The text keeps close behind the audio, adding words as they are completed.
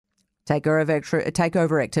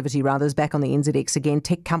Takeover activity is back on the NZX again.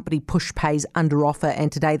 Tech company Pushpay's under offer,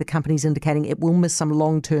 and today the company's indicating it will miss some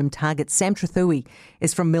long-term targets. Sam Trethewey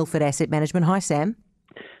is from Milford Asset Management. Hi, Sam.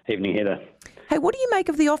 Evening, Heather. Hey, what do you make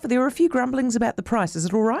of the offer? There were a few grumblings about the price. Is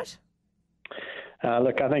it all right?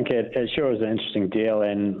 Look, I think it sure is an interesting deal,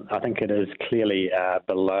 and I think it is clearly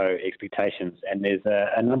below expectations, and there's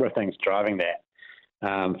a number of things driving that.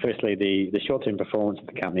 Firstly, the short-term performance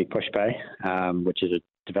of the company, Pushpay, which is a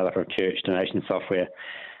developer of church donation software,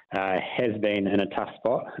 has been in a tough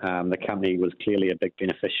spot. The company was clearly a big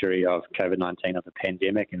beneficiary of COVID-19, of the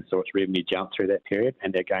pandemic, and saw its revenue jump through that period,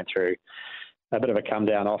 and they're going through a bit of a come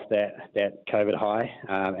down off that COVID high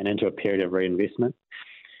and into a period of reinvestment.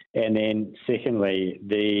 And then secondly,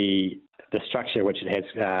 the structure which it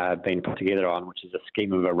has been put together on, which is a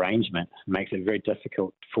scheme of arrangement, makes it very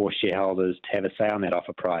difficult for shareholders to have a say on that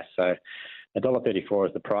offer price. So $1.34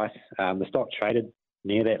 is the price. The stock traded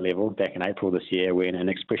near that level back in April this year when an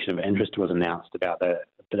expression of interest was announced about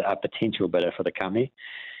a potential bidder for the company.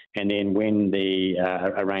 And then when the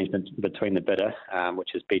arrangement between the bidder, which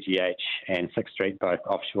is BGH, and Sixth Street, both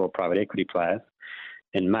offshore private equity players,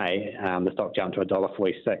 in May, the stock jumped to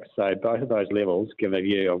 $1.46. So both of those levels give a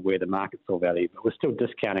view of where the market saw value, but we're still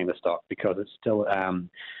discounting the stock because it still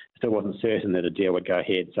wasn't certain that a deal would go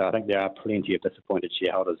ahead. So I think there are plenty of disappointed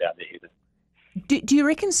shareholders out there. Do you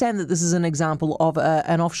reckon, Sam, that this is an example of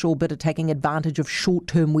an offshore bidder taking advantage of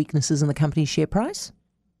short-term weaknesses in the company's share price?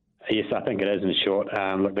 Yes, I think it is in short.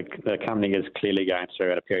 Look, the company is clearly going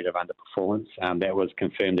through a period of underperformance. That was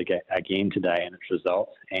confirmed again today in its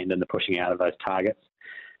results and in the pushing out of those targets.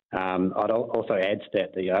 I'd also add to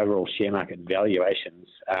that the overall share market valuations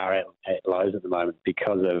are at lows at the moment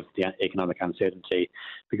because of the economic uncertainty,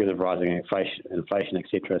 because of rising inflation,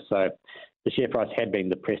 etc. So the share price had been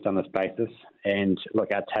depressed on this basis. And look,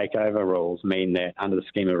 our takeover rules mean that under the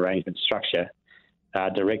scheme of arrangement structure,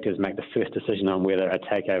 directors make the first decision on whether a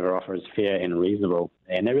takeover offer is fair and reasonable.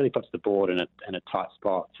 And that really puts the board in a tight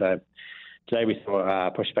spot. So today we saw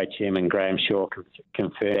Pushpay Chairman Graham Shaw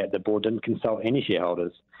confer that the board didn't consult any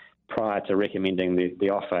shareholders prior to recommending the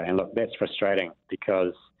offer. And look, that's frustrating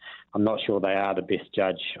because I'm not sure they are the best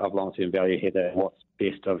judge of long-term value here and what's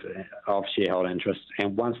best of shareholder interests.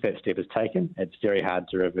 And once that step is taken, it's very hard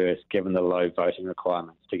to reverse given the low voting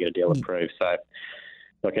requirements to get a deal approved. So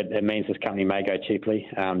look, it means this company may go cheaply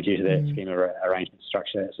due to that scheme of arrangement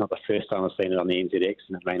structure. It's not the first time I've seen it on the NZX,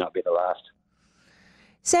 and it may not be the last.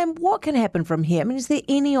 Sam, what can happen from here? I mean, is there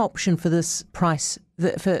any option for this price,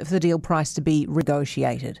 for the deal price to be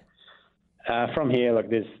renegotiated? From here, look,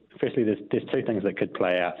 there's two things that could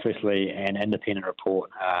play out. Firstly, an independent report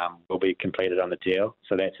will be completed on the deal.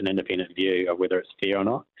 So that's an independent view of whether it's fair or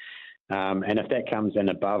not. And if that comes in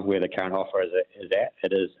above where the current offer is at,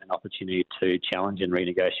 it is an opportunity to challenge and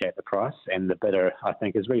renegotiate the price. And the bidder, I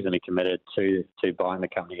think, is reasonably committed to buying the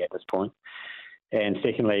company at this point. And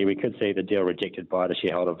secondly, we could see the deal rejected by the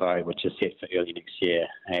shareholder vote, which is set for early next year.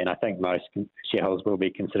 And I think most shareholders will be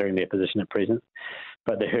considering their position at present.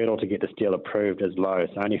 But the hurdle to get this deal approved is low.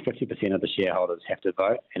 So only 50% of the shareholders have to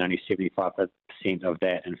vote and only 75% of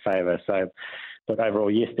that in favour. So look, overall,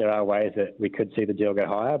 yes, there are ways that we could see the deal go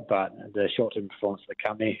higher, but the short-term performance of the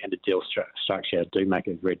company and the deal structure do make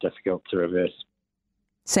it very difficult to reverse.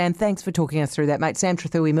 Sam, thanks for talking us through that, mate. Sam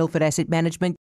Trethewey, Milford Asset Management.